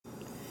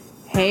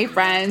Hey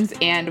friends,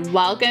 and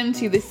welcome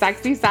to the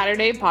Sexy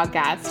Saturday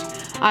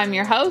podcast. I'm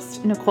your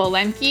host, Nicole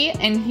Lemke,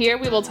 and here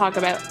we will talk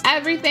about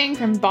everything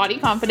from body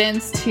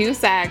confidence to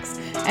sex,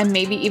 and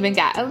maybe even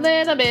get a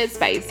little bit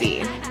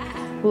spicy.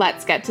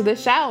 Let's get to the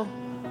show.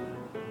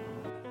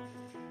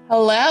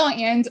 Hello,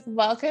 and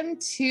welcome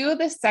to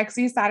the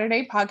Sexy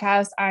Saturday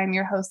podcast. I'm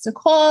your host,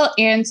 Nicole,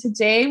 and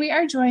today we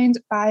are joined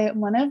by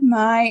one of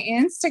my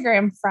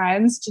Instagram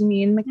friends,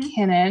 Jannine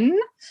McKinnon.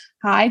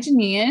 Hi,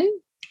 Jannine.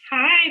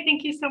 Hi,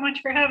 thank you so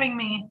much for having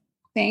me.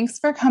 Thanks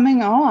for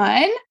coming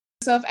on.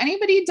 So if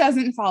anybody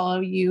doesn't follow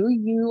you,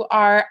 you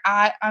are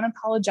at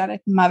Unapologetic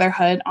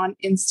Motherhood on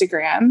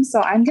Instagram.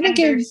 So I'm going to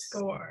give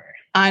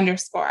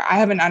underscore. I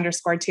have an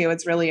underscore too.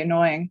 It's really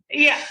annoying.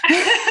 Yeah.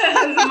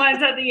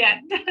 Mine's at the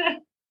end.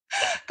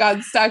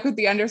 Got stuck with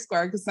the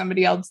underscore because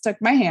somebody else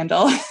took my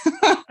handle.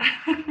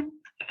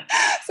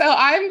 So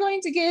I'm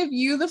going to give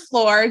you the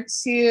floor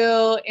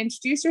to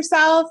introduce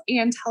yourself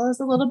and tell us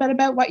a little bit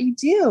about what you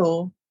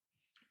do.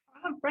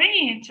 All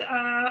right.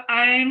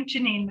 I'm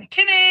Jannine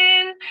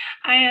McKinnon.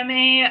 I am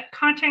a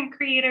content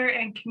creator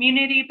and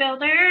community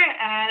builder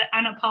at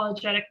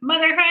Unapologetic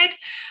Motherhood.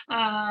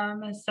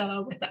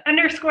 So with the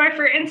underscore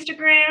for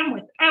Instagram,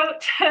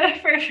 without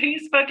for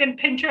Facebook and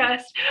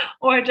Pinterest,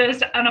 or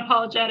just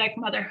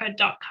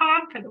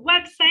unapologeticmotherhood.com for the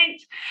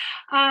website.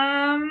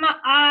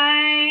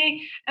 I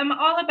am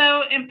all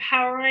about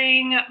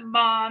empowering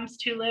moms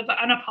to live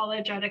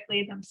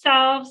unapologetically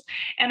themselves.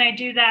 And I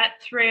do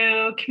that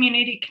through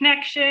community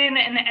connection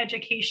and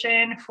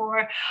education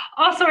for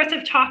all sorts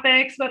of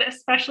topics, but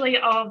especially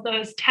all of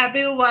those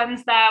taboo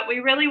ones that we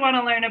really want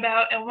to learn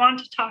about and want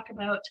to talk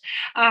about,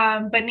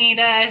 but need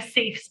a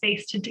safe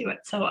space to do it.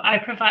 So I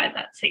provide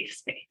that safe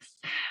space.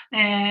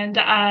 And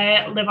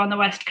I live on the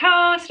West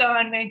Coast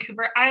on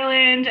Vancouver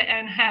Island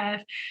and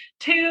have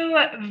two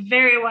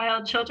very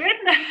wild children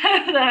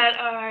that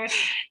are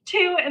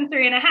 2 and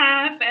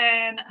 3.5,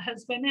 and a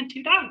husband and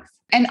 2 dogs.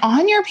 And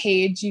on your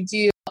page, you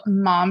do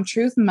Mom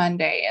Truth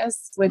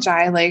Mondays, which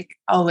I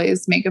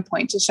always make a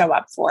point to show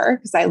up for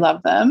because I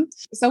love them.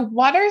 So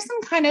what are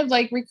some kind of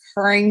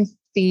recurring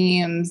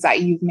themes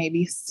that you've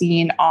maybe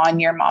seen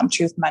on your Mom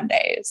Truth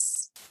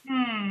Mondays?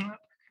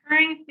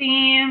 Recurring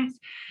themes.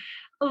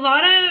 A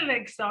lot of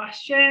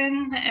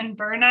exhaustion and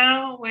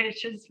burnout,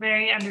 which is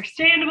very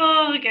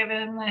understandable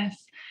given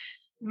this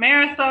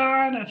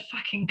marathon of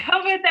fucking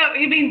COVID that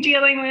we've been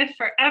dealing with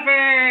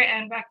forever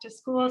and back to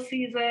school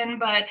season.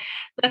 But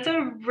that's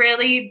a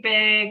really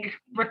big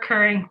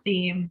recurring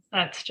theme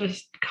that's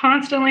just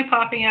constantly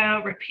popping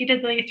out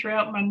repeatedly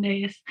throughout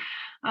Mondays,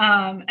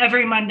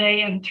 every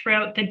Monday and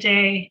throughout the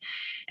day.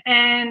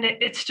 And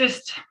it's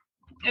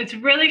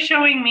really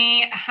showing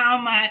me how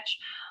much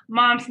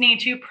moms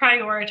need to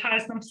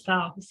prioritize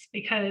themselves,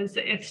 because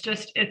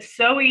it's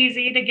so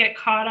easy to get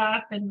caught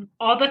up in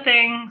all the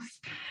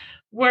things,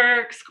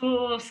 work,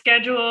 school,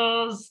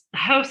 schedules,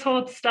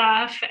 household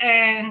stuff,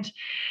 and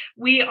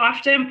we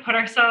often put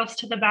ourselves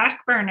to the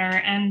back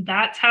burner, and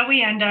that's how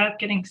we end up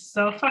getting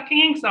so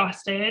fucking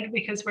exhausted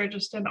because we're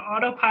just an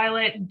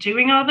autopilot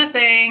doing all the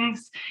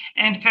things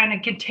and kind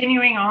of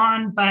continuing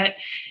on. But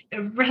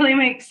it really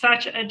makes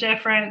such a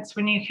difference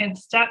when you can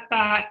step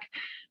back,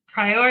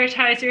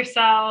 prioritize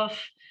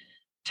yourself,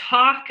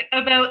 talk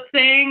about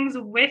things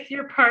with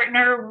your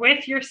partner,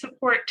 with your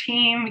support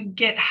team,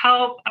 get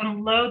help,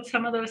 unload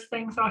some of those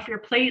things off your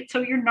plate so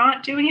you're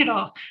not doing it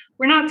all.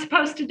 We're not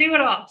supposed to do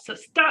it all, so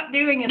stop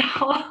doing it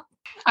all.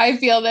 I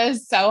feel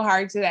this so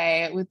hard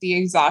today with the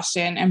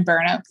exhaustion and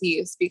burnout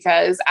piece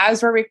because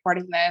as we're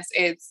recording this,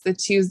 it's the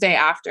Tuesday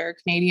after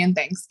Canadian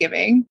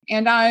Thanksgiving,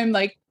 and I'm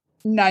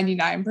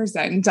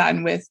 99%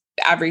 done with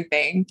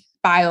everything.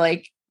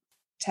 By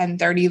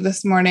 10:30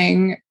 this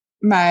morning,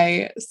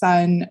 my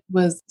son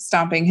was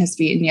stomping his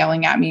feet and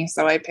yelling at me.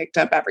 So I picked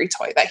up every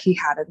toy that he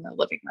had in the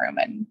living room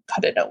and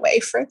put it away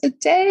for the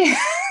day.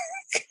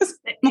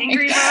 The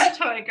angry mom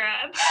toy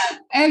grab.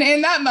 And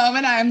in that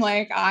moment, I'm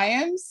I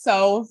am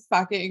so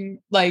fucking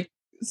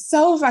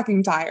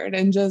tired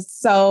and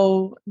just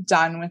so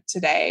done with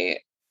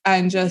today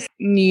and just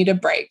need a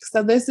break.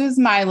 So this is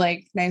my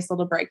nice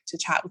little break to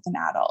chat with an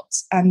adult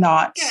and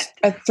not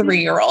a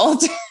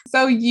 3-year-old.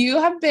 So you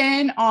have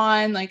been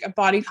on a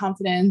body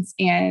confidence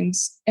and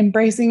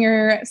embracing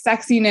your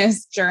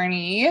sexiness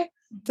journey.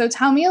 So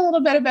tell me a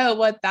little bit about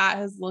what that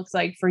has looked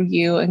like for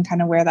you and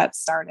kind of where that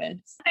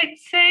started. I'd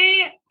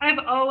say I've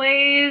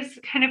always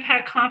kind of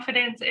had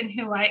confidence in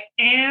who I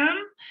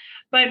am,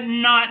 but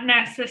not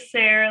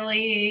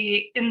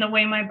necessarily in the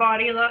way my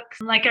body looks.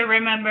 I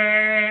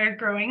remember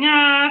growing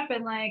up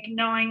and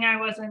knowing I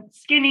wasn't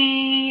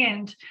skinny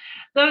and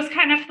those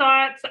kind of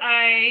thoughts.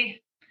 I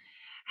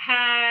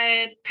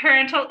had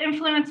parental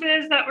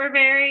influences that were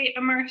very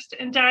immersed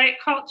in diet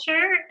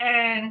culture.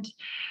 And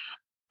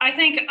I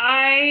think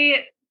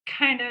I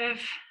kind of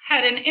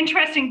had an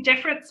interesting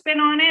different spin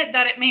on it,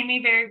 that it made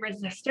me very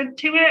resistant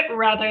to it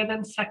rather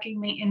than sucking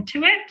me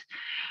into it.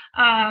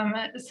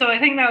 So I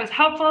think that was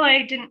helpful.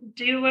 I didn't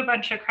do a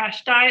bunch of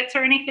crash diets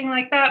or anything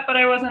like that, but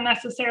I wasn't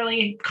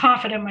necessarily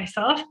confident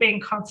myself, being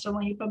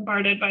constantly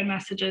bombarded by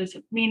messages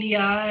of media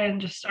and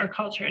just our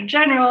culture in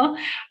general,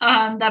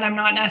 that I'm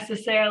not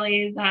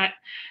necessarily that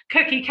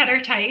cookie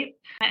cutter type.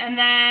 And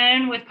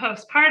then with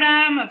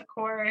postpartum, of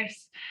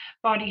course,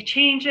 body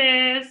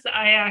changes.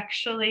 I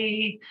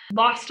actually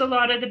lost a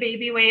lot of the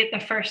baby weight the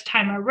first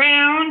time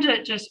around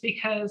just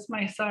because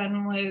my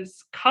son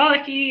was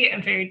colicky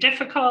and very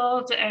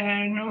difficult.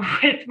 And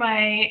with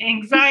my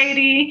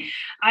anxiety,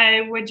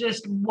 I would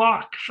just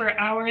walk for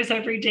hours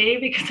every day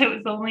because it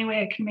was the only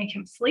way I could make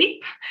him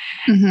sleep.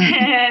 Mm-hmm.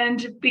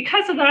 And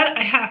because of that,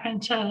 I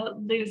happened to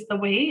lose the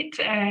weight.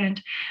 And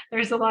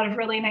there's a lot of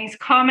really nice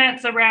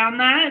comments around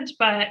that,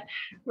 but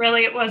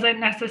really it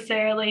wasn't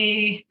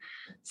necessarily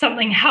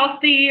something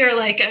healthy or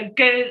like a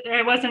good,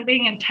 I wasn't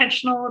being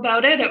intentional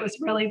about it. It was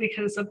really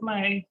because of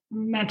my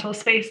mental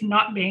space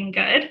not being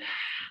good.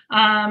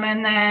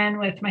 And then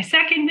with my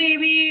second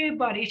baby,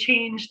 body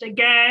changed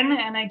again.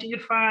 And I do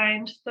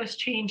find those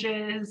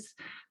changes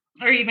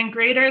are even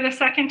greater the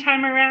second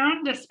time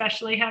around,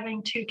 especially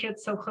having two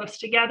kids so close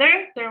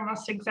together. They're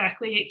almost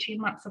exactly 18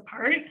 months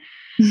apart.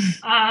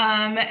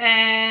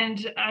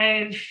 And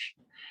I've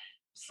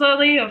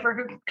slowly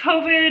over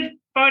COVID,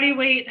 body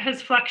weight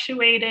has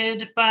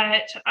fluctuated,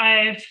 but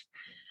I've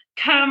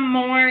come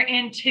more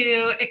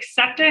into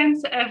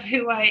acceptance of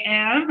who I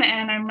am,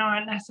 and I'm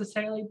not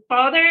necessarily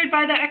bothered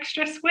by the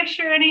extra squish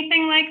or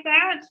anything like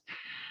that.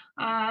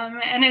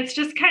 And it's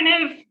just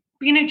kind of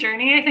been a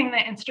journey. I think the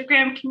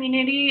Instagram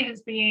community has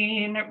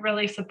been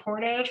really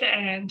supportive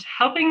and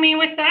helping me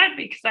with that,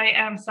 because I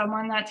am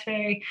someone that's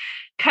very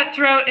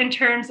cutthroat in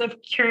terms of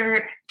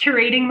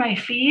curating my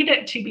feed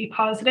to be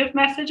positive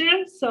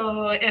messages.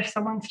 So if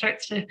someone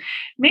starts to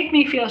make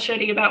me feel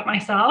shitty about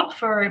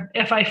myself, or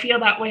if I feel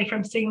that way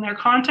from seeing their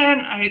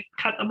content, I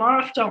cut them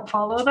off, don't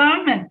follow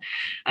them. And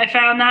I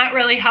found that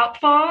really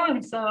helpful.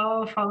 And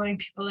so following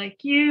people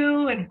like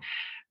you and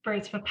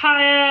Birds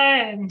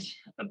Papaya and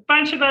a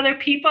bunch of other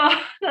people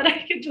that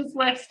I could just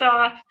list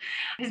off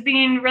has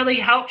been really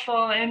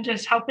helpful in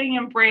just helping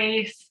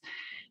embrace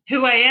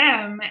who I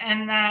am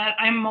and that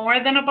I'm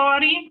more than a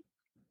body.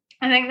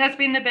 I think that's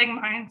been the big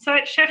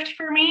mindset shift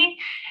for me,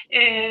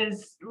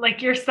 is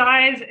like your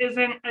size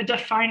isn't a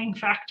defining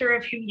factor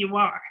of who you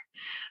are.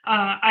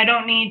 I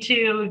don't need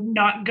to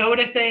not go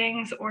to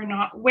things or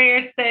not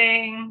wear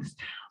things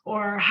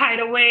or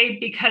hide away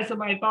because of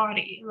my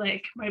body.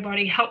 Like my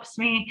body helps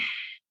me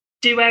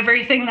do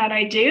everything that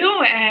I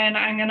do, and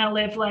I'm going to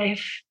live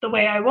life the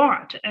way I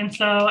want. And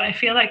so I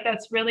feel like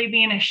that's really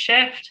been a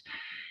shift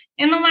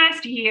in the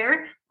last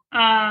year.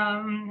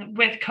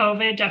 With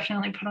COVID,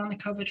 definitely put on the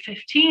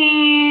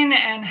COVID-15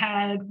 and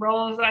had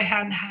roles I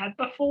hadn't had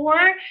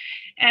before.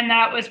 And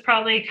that was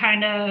probably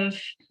kind of,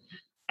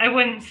 I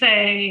wouldn't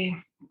say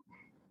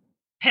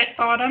hit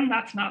bottom.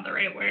 That's not the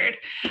right word.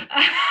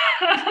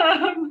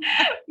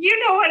 You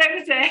know what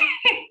I'm saying?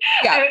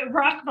 Yeah.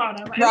 Rock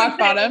bottom. Rock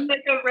bottom. It was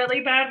like a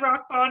really bad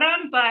rock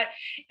bottom, but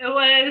it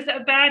was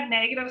a bad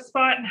negative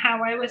spot in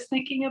how I was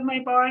thinking of my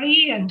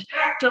body, and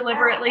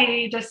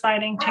deliberately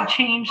deciding to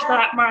change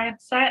that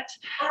mindset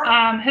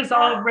has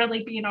all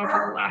really been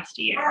over the last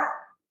year.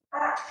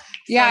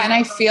 Yeah. So, and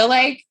I feel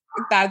like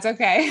that's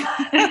okay.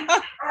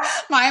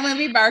 Mine would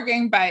be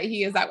barking, but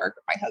he is at work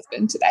with my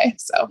husband today.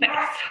 So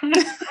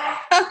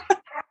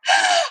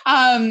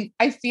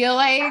I feel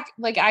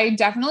like I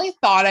definitely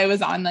thought I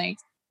was on like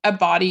a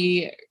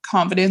body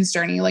confidence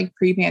journey, like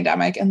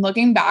pre-pandemic, and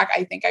looking back,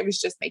 I think I was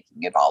just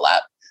making it all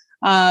up.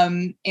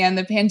 And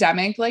the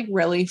pandemic like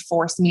really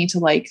forced me to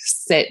like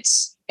sit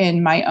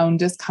in my own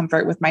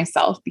discomfort with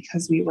myself,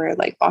 because we were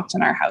like locked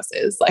in our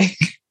houses. Like,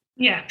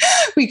 yeah,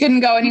 we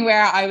couldn't go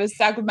anywhere. I was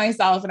stuck with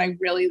myself, and I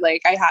really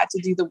I had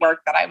to do the work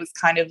that I was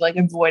kind of like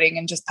avoiding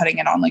and just putting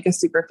it on like a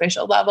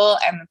superficial level.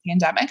 And the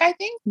pandemic, I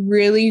think,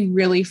 really,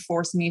 really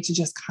forced me to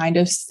just kind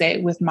of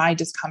sit with my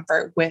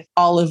discomfort with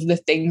all of the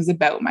things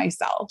about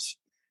myself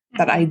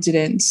that I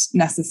didn't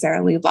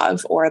necessarily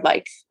love or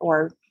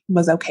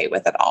was okay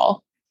with at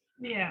all.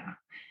 Yeah.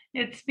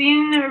 It's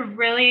been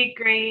really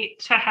great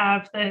to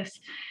have this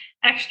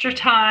extra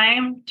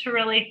time to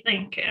really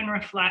think and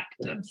reflect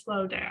and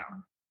slow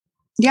down.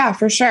 Yeah,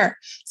 for sure.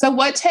 So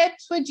what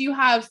tips would you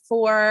have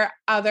for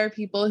other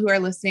people who are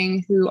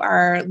listening, who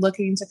are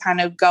looking to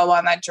kind of go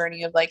on that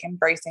journey of like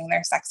embracing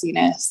their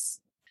sexiness?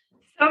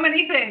 So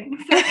many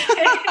things.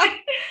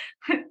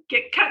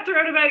 Get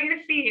cutthroat about your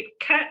feet.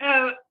 Cut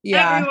out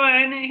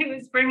everyone who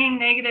is bringing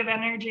negative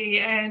energy.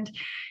 And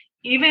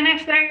even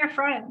if they're your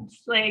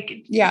friends, like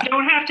you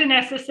don't have to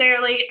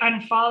necessarily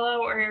unfollow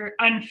or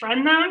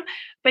unfriend them,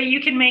 but you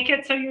can make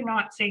it so you're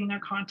not seeing their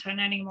content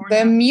anymore.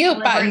 The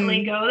mute button.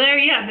 Go there.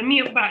 Yeah, the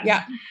mute button.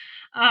 Yeah.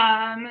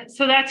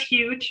 So that's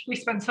huge. We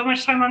spend so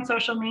much time on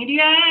social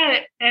media,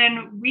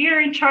 and we are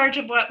in charge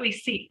of what we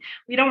see.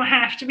 We don't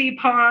have to be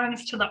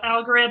pawns to the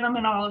algorithm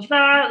and all of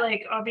that.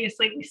 Like,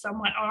 obviously we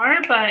somewhat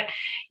are, but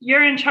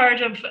you're in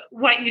charge of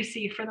what you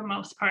see for the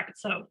most part.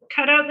 So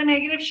cut out the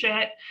negative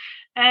shit.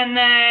 And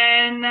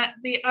then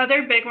the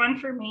other big one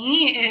for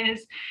me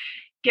is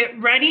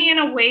get ready in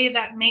a way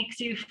that makes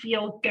you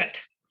feel good.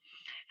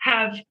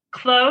 Have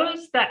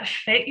clothes that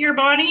fit your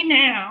body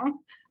now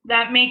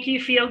that make you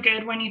feel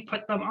good when you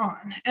put them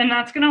on. And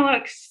that's going to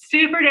look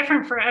super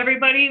different for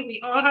everybody.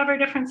 We all have our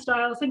different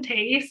styles and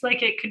tastes.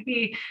 Like it could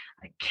be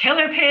a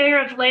killer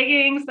pair of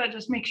leggings that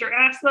just makes your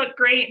ass look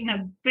great and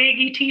a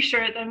baggy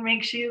t-shirt that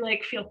makes you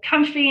like feel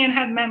comfy and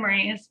have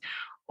memories.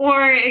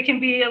 Or it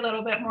can be a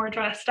little bit more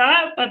dressed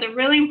up. But the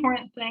really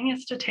important thing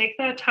is to take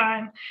that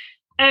time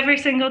every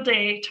single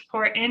day to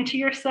pour into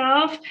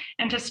yourself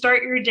and to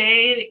start your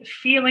day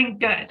feeling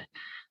good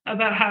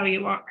about how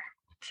you are.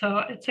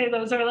 So I'd say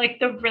those are like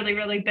the really,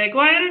 really big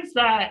ones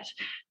that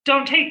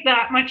don't take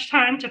that much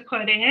time to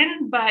put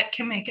in, but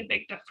can make a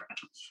big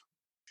difference.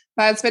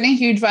 That's been a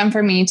huge one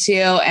for me too.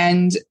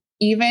 And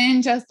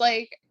even just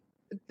like,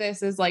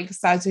 this is like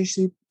such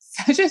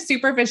a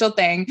superficial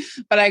thing,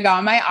 but I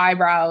got my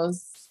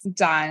eyebrows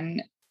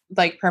done,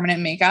 like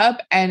permanent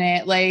makeup. And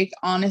it like,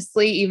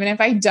 honestly, even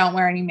if I don't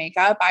wear any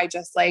makeup, I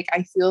just like,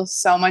 I feel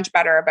so much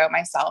better about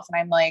myself. And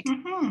I'm like,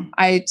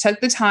 I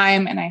took the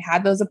time and I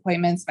had those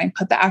appointments and I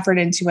put the effort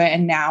into it.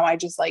 And now I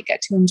just like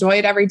get to enjoy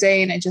it every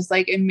day. And it just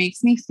like, it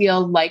makes me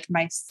feel like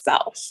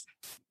myself.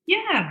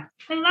 Yeah,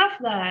 I love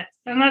that.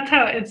 And that's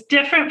how it's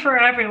different for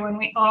everyone.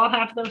 We all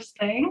have those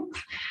things,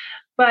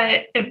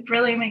 but it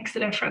really makes a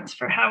difference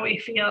for how we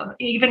feel,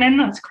 even in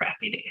those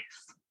crappy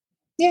days.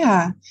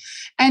 Yeah.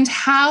 And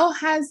how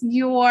has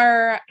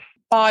your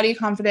body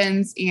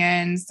confidence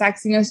and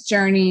sexiness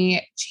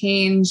journey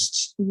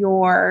changed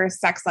your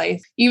sex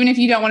life? Even if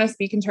you don't want to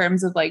speak in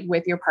terms of like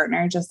with your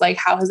partner, just like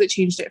how has it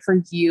changed it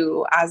for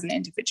you as an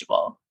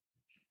individual?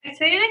 I'd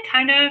say they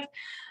kind of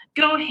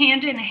go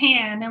hand in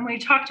hand. And we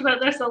talked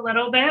about this a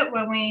little bit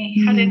when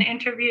we had an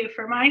interview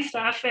for my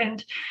stuff.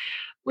 And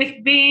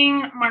with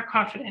being more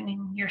confident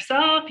in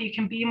yourself, you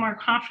can be more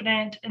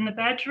confident in the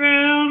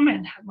bedroom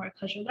and have more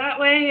pleasure that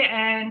way.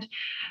 And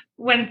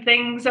when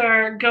things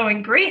are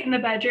going great in the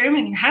bedroom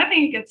and you're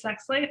having a good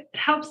sex life, it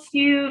helps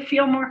you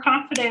feel more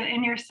confident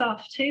in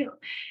yourself too.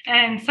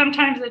 And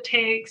sometimes it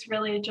takes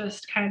really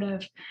just kind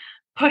of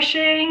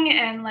pushing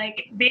and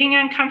like being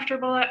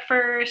uncomfortable at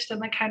first and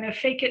the kind of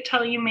fake it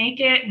till you make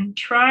it and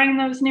trying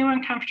those new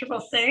uncomfortable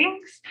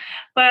things.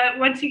 But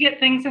once you get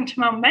things into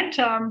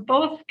momentum,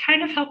 both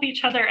kind of help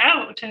each other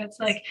out. And it's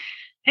like,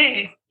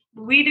 hey,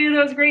 we do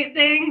those great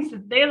things.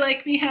 They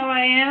like me how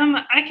I am.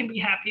 I can be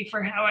happy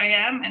for how I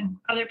am. And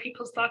other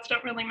people's thoughts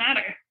don't really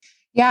matter.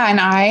 Yeah. And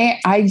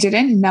I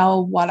didn't know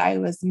what I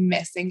was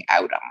missing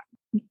out on.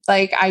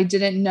 Like, I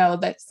didn't know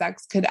that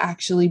sex could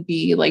actually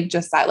be like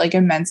just that like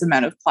immense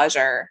amount of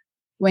pleasure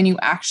when you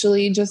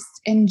actually just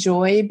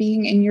enjoy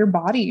being in your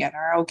body and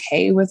are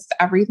okay with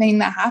everything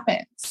that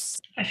happens.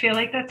 I feel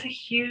like that's a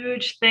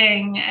huge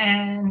thing.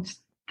 And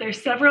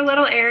there's several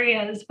little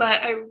areas,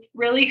 but I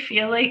really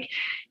feel like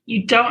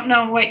you don't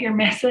know what you're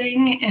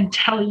missing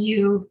until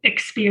you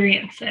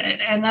experience it.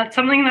 And that's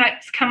something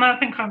that's come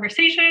up in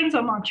conversations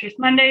on Mom Truth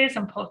Mondays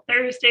and Pull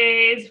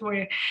Thursdays,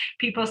 where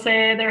people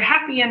say they're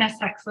happy in a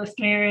sexless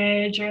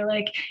marriage or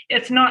like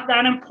it's not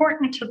that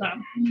important to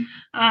them.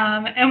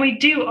 And we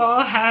do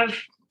all have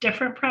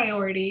different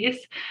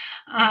priorities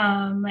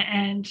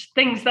and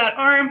things that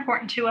are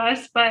important to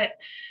us. But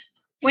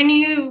when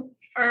you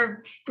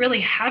are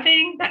really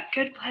having that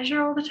good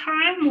pleasure all the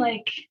time,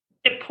 like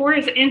it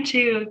pours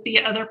into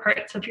the other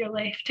parts of your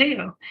life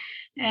too.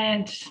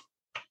 And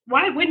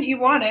why wouldn't you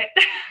want it?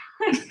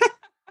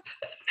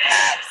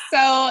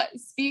 So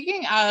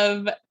speaking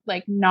of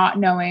like not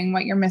knowing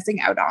what you're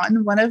missing out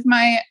on, one of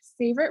my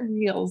favorite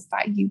reels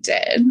that you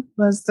did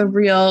was the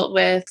reel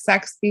with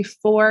sex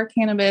before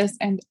cannabis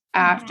and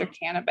after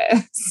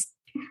cannabis.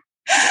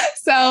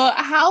 So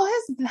how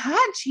has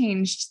that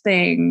changed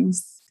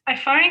things? I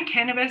find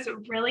cannabis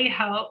really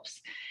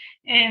helps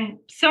in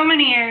so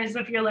many areas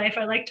of your life.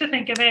 I like to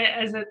think of it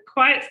as it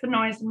quiets the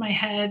noise in my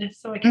head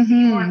so I can be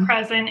more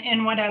present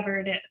in whatever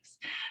it is.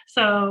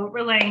 So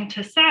relating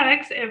to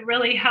sex, it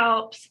really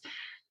helps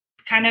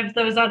kind of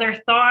those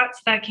other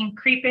thoughts that can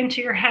creep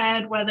into your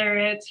head, whether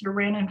it's your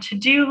random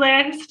to-do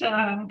list,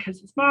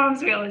 because as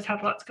moms, we always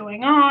have lots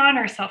going on,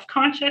 or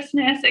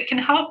self-consciousness. It can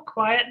help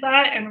quiet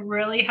that and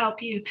really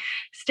help you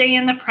stay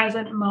in the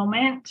present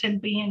moment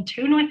and be in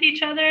tune with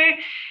each other.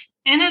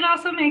 And it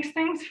also makes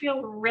things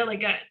feel really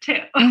good too.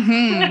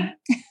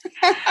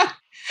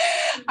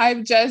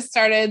 I've just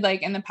started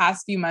like in the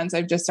past few months,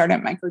 I've just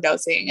started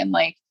microdosing, and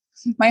like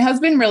my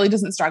husband really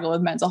doesn't struggle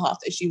with mental health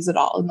issues at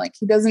all. And like,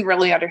 he doesn't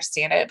really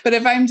understand it. But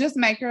if I'm just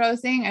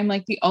microdosing, I'm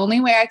like, the only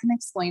way I can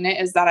explain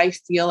it is that I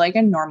feel like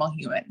a normal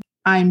human.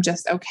 I'm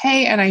just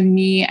okay. And I'm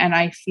me. And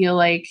I feel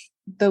like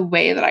the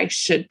way that I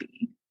should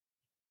be.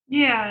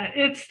 Yeah,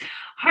 it's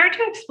hard to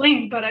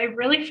explain, but I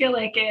really feel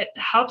like it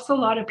helps a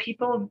lot of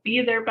people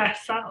be their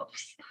best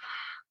selves.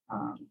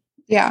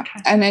 Yeah.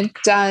 And it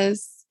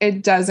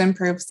does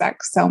improve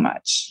sex so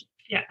much.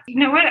 Yeah. You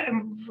know what?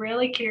 I'm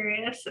really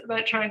curious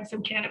about trying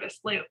some cannabis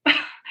lube.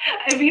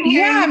 I've been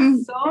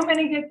hearing so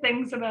many good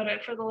things about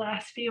it for the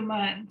last few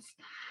months.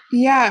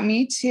 Yeah,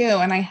 me too.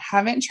 And I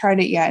haven't tried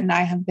it yet. And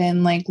I have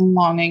been like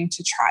longing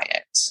to try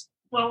it.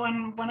 Well,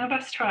 when one of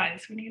us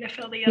tries, we need to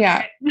fill the other.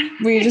 Yeah,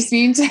 we just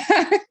need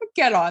to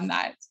get on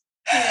that.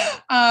 Yeah.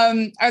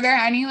 Are there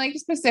any like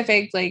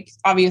specific, like,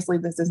 obviously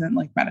this isn't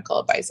like medical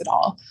advice at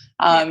all.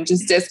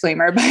 Just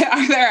disclaimer, but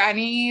are there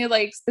any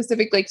like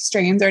specific like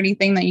strains or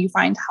anything that you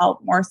find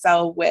help more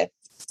so with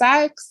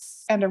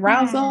sex and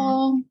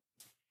arousal?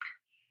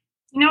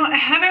 You know, I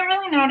haven't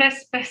really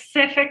noticed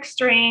specific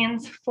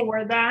strains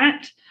for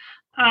that.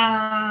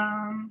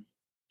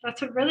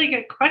 That's a really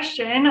good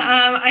question.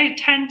 I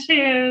tend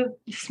to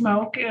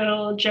smoke.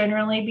 It'll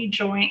generally be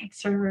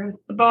joints or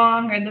the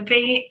bong or the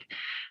vape.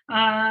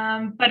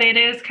 But it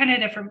is kind of a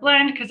different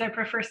blend because I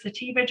prefer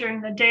sativa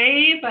during the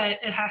day, but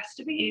it has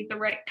to be the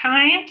right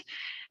kind.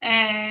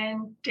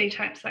 And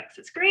daytime sex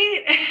is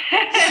great.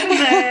 And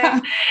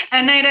then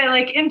at night, I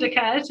like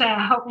indica to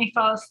help me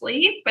fall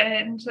asleep.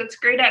 And it's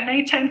great at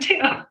nighttime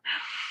too.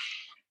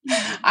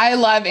 I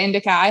love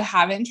indica. I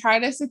haven't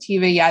tried a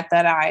sativa yet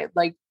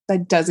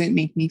that doesn't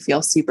make me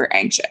feel super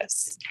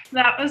anxious.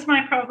 That was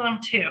my problem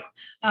too.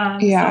 So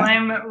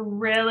I'm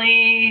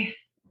really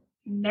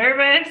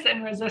nervous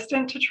and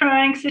resistant to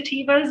trying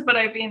sativas, but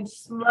I've been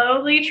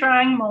slowly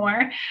trying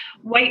more.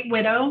 White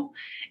Widow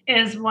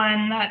is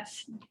one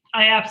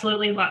I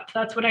absolutely love.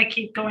 That's what I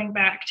keep going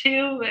back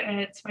to.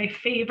 It's my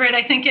favorite.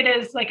 I think it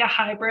is like a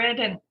hybrid,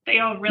 and they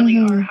all really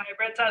are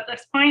hybrids at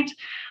this point.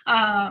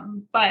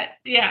 But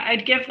yeah,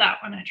 I'd give that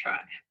one a try.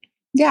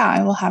 Yeah,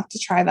 I will have to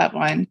try that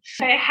one.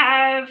 I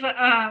have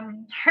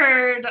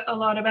heard a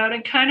lot about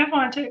and kind of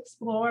want to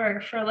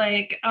explore for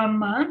like a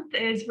month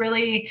is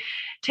really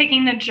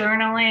taking the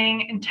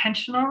journaling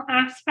intentional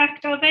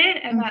aspect of it.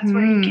 And that's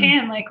where you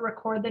can like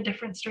record the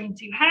different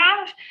strains you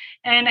have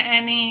and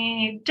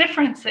any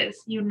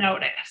differences you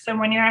notice. And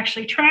when you're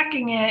actually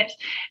tracking it,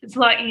 it's a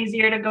lot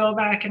easier to go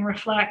back and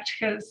reflect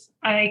because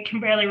I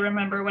can barely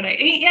remember what I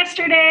ate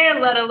yesterday,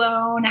 let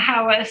alone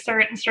how a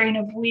certain strain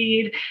of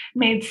weed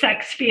made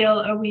sex feel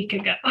a week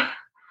ago.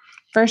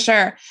 For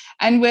sure.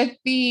 And with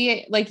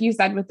like you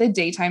said, with the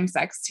daytime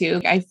sex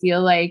too, I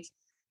feel like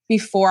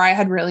before I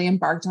had really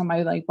embarked on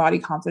my like body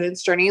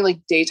confidence journey, like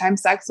daytime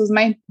sex was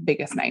my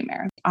biggest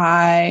nightmare.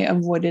 I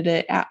avoided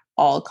it at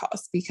all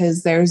costs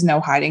because there's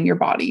no hiding your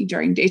body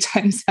during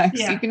daytime sex.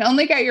 Yeah. You can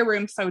only get your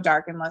room so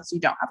dark unless you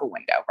don't have a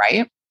window,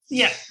 right?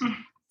 Yeah.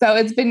 So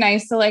it's been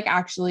nice to like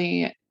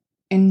actually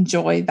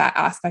enjoy that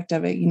aspect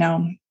of it, you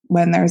know,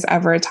 when there's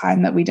ever a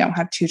time that we don't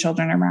have two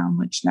children around,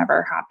 which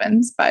never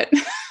happens, but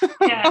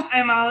yeah,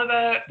 I'm all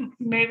about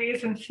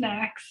movies and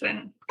snacks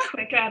and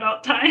quick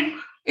adult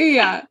time.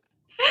 Yeah.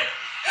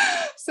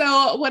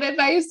 So what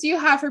advice do you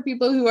have for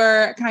people who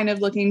are kind of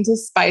looking to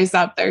spice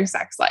up their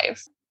sex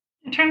life?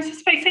 In terms of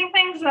spicing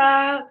things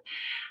up,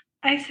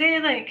 I say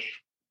like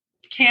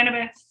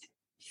cannabis,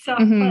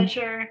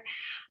 self-pleasure,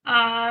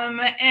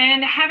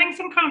 and having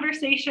some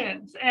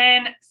conversations.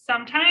 And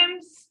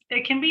sometimes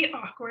it can be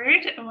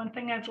awkward. And one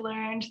thing I've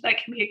learned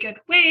that can be a good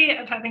way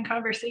of having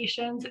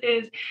conversations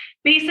is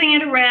basing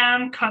it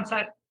around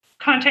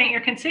content you're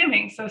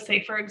consuming. So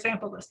say, for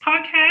example, this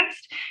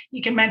podcast,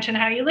 you can mention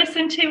how you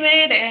listen to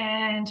it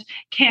and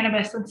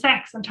cannabis and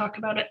sex and talk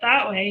about it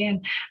that way.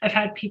 And I've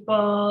had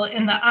people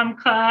in the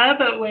club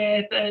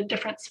with a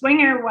different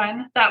swinger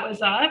one that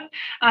was up,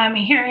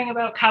 hearing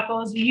about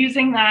couples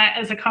using that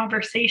as a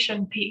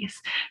conversation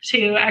piece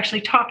to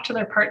actually talk to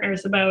their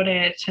partners about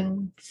it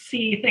and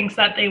see things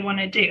that they want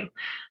to do.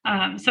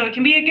 So it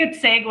can be a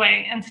good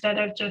segue instead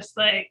of just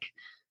like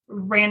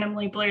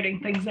randomly blurting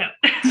things out.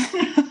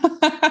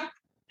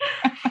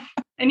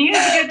 And you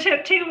have a good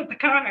tip too with the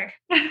car.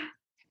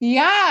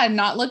 Yeah,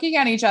 not looking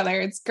at each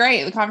other. It's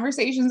great. The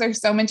conversations are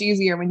so much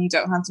easier when you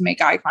don't have to make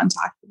eye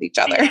contact with each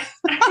other.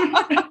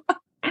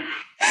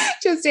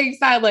 Just takes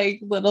that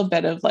like little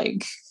bit of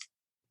like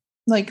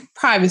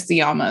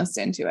privacy almost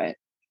into it,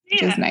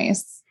 which is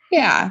nice.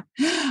 Yeah.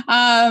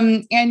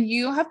 And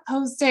you have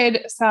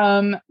posted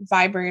some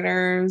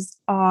vibrators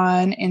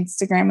on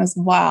Instagram as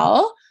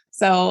well.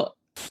 So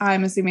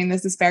I'm assuming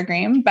this is fair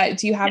game, but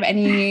do you have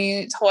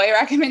any toy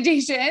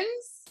recommendations?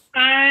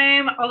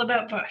 I'm all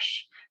about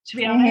Bush. To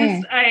be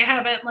honest, I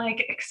haven't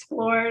like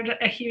explored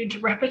a huge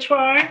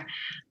repertoire,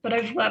 but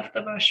I've loved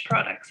the Bush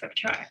products I've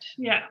tried.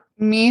 Yeah.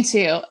 Me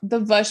too. The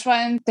Bush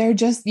ones, they're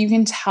just, you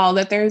can tell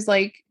that there's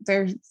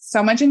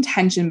so much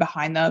intention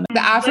behind them.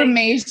 The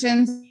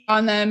affirmations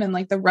on them and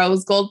like the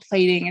rose gold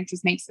plating, it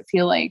just makes it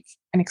feel like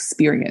an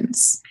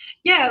experience.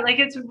 Yeah, like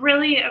it's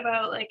really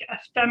about like a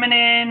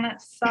feminine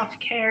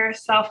self-care,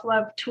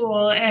 self-love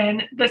tool.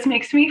 And this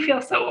makes me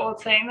feel so old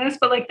saying this,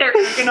 but like they're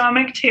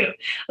ergonomic too.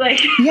 Like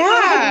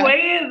the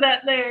way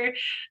that they're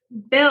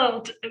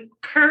built,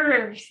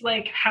 curves,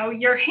 like how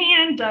your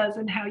hand does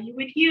and how you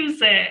would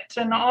use it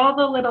and all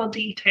the little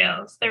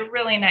details. They're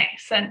really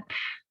nice and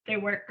they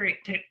work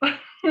great too.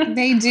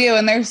 They do.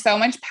 And there's so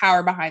much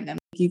power behind them.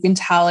 You can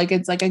tell like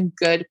it's like a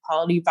good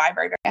quality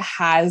vibrator. It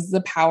has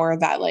the power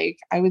that like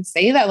I would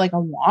say that like a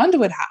wand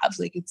would have.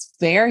 Like it's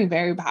very,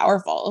 very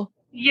powerful.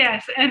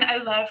 Yes, and I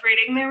love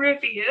reading the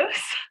reviews.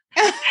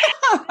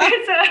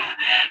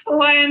 So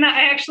when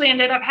I actually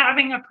ended up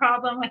having a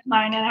problem with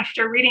mine, and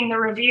after reading the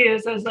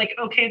reviews, I was like,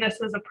 okay,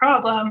 this is a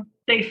problem.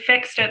 They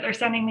fixed it. They're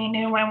sending me a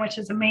new one, which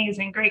is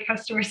amazing. Great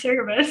customer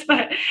service.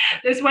 But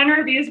this one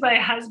review is by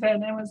a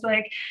husband and was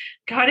like,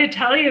 gotta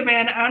tell you,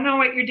 man, I don't know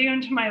what you're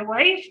doing to my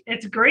wife.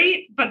 It's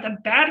great, but the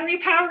battery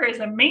power is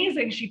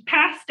amazing. She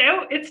passed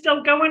out. It's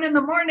still going in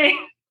the morning.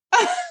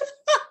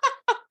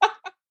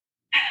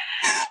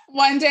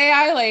 One day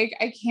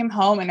I came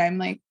home and I'm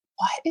like,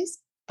 what is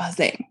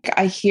buzzing?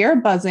 I hear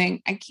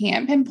buzzing. I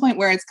can't pinpoint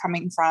where it's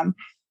coming from.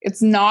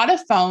 It's not a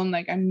phone.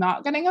 Like, I'm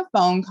not getting a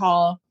phone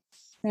call.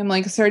 I'm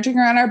like searching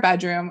around our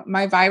bedroom.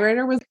 My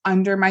vibrator was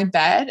under my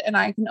bed, and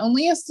I can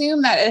only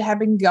assume that it had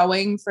been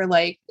going for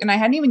and I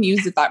hadn't even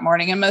used it that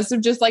morning. It must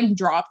have just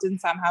dropped and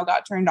somehow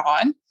got turned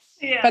on.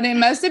 Yeah. But it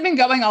must have been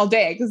going all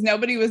day because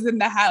nobody was in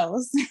the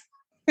house.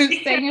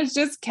 This thing has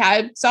just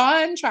kept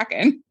on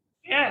trucking.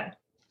 Yeah.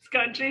 It's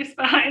got juice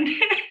behind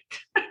it.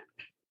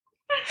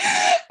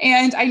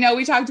 And I know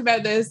we talked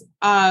about this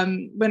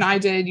when I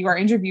did your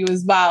interview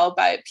as well,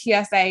 but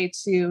PSA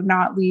to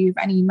not leave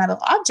any metal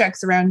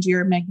objects around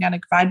your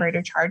magnetic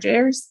vibrator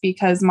chargers,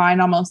 because mine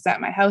almost set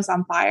my house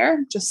on fire.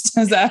 Just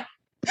as a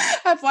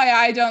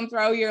FYI, don't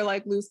throw your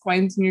loose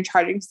coins in your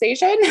charging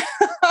station.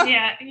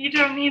 Yeah, you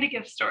don't need to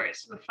give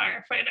stories to the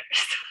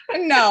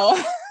firefighters. No.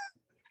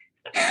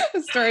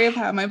 The story of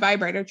how my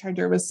vibrator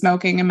charger was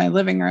smoking in my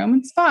living room.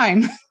 It's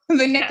fine.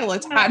 The nickel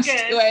attached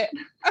to it.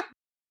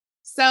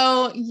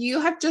 So you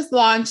have just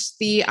launched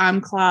the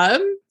club.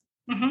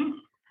 Mm-hmm.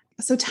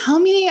 So tell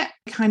me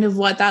kind of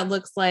what that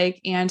looks like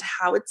and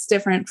how it's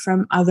different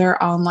from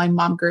other online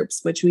mom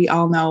groups, which we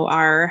all know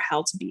are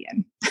hell to be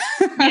in.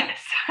 Yes.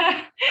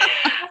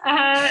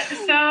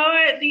 So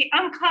the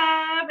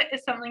Club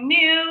is something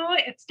new.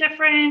 It's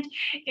different.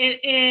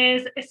 It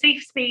is a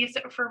safe space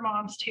for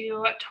moms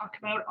to talk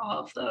about all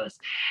of those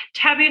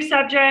taboo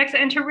subjects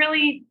and to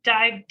really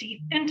dive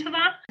deep into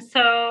them.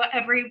 So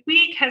every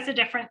week has a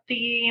different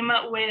theme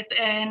with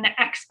an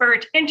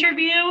expert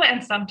interview,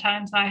 and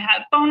sometimes I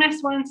have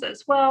bonus ones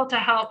as well to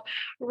help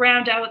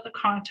round out the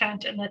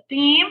content and the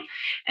theme.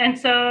 And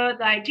so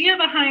the idea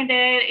behind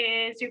it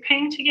is you're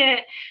paying to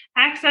get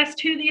access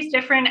to these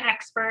different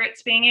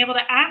experts, being able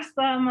to ask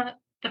them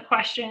the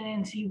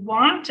questions you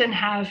want and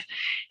have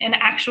an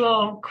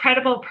actual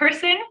credible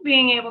person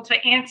being able to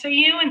answer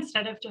you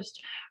instead of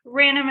just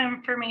random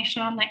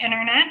information on the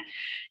internet.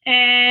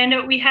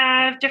 And we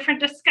have different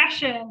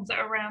discussions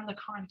around the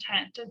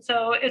content. And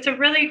so it's a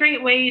really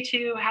great way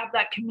to have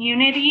that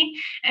community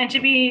and to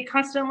be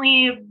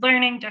constantly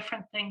learning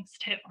different things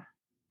too.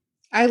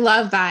 I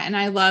love that. And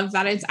I love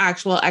that it's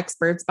actual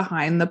experts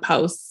behind the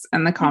posts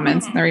and the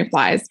comments and the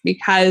replies,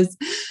 because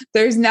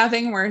there's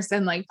nothing worse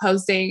than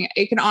posting.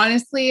 It can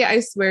honestly,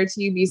 I swear to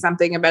you, be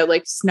something about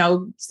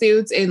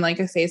snowsuits in a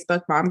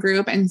Facebook mom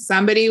group. And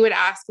somebody would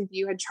ask if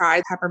you had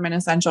tried peppermint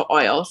essential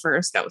oil for a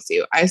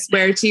snowsuit. I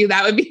swear to you,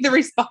 that would be the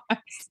response.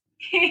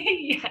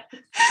 Yes.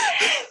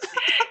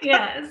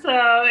 Yeah.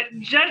 So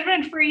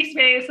judgment-free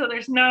space. So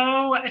there's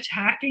no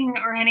attacking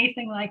or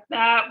anything like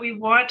that. We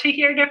want to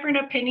hear different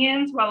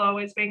opinions while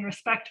always being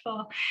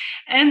respectful.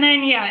 And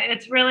then,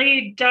 it's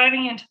really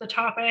diving into the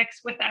topics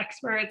with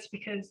experts,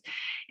 because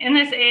in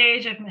this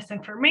age of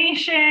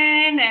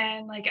misinformation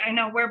and I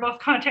know we're both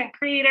content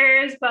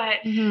creators,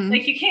 but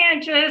you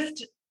can't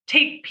just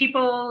take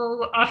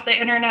people off the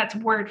internet's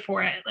word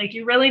for it.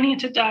 You really need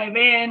to dive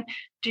in,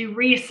 do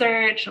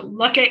research,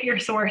 look at your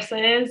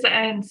sources.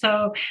 And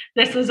so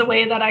this is a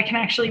way that I can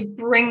actually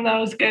bring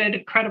those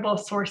good, credible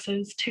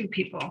sources to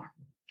people.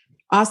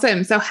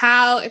 Awesome. So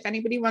if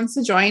anybody wants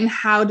to join,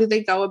 how do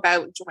they go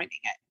about joining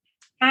it?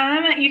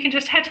 You can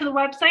just head to the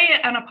website,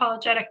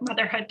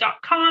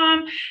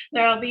 unapologeticmotherhood.com.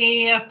 There'll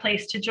be a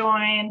place to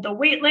join the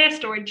wait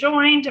list or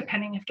join,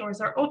 depending if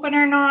doors are open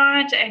or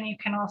not. And you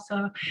can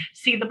also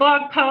see the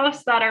blog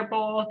posts that are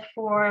both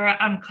for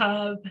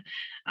Club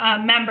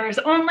members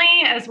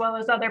only, as well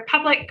as other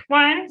public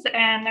ones.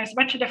 And there's a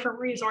bunch of different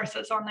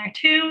resources on there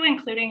too,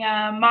 including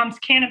a mom's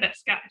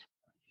cannabis guide.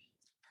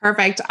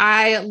 Perfect.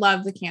 I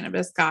love the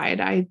cannabis guide.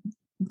 I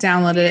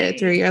downloaded it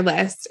through your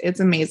list. It's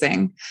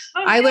amazing.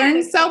 I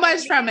learned so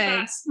much from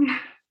it.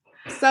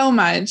 So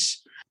much.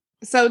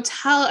 So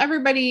tell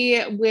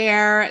everybody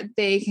where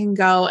they can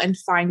go and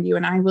find you,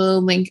 and I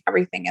will link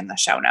everything in the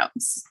show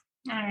notes.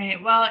 All right.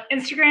 Well,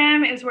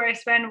 Instagram is where I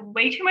spend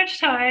way too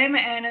much time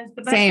and is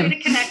the best way to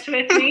connect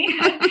with me.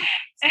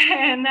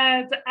 And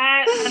that's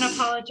at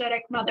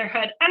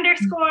unapologeticmotherhood_.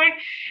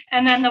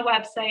 And then the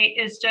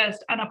website is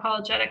just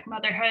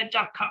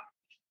unapologeticmotherhood.com.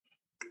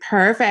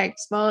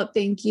 Perfect. Well,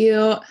 thank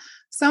you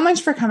so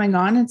much for coming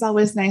on. It's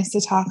always nice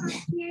to talk with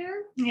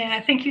you. Yeah,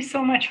 thank you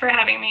so much for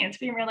having me. It's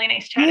been really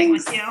nice chatting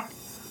with you.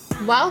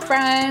 Well,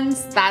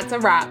 friends, that's a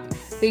wrap.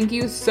 Thank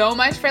you so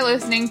much for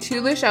listening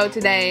to the show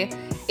today.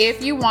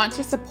 If you want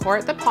to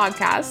support the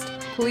podcast,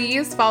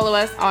 please follow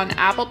us on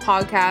Apple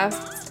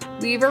Podcasts,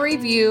 leave a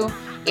review,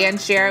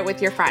 and share it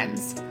with your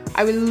friends.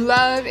 I would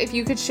love if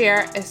you could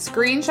share a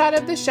screenshot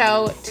of the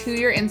show to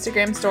your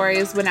Instagram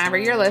stories whenever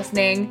you're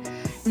listening.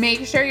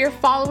 Make sure you're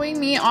following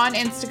me on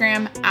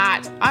Instagram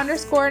at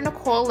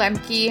 _Nicole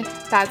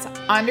Lemke. That's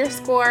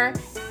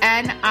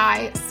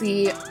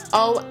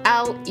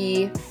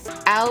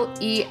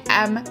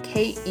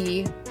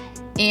 _NicoleLemke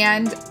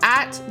and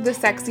at the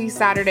Sexy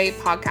Saturday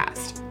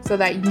podcast so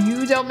that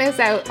you don't miss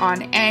out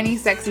on any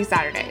Sexy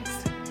Saturdays.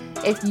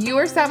 If you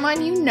or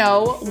someone you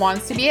know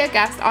wants to be a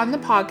guest on the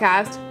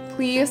podcast,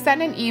 please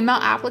send an email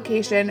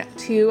application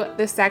to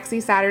the Sexy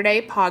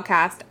Saturday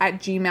podcast at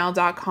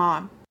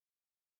gmail.com.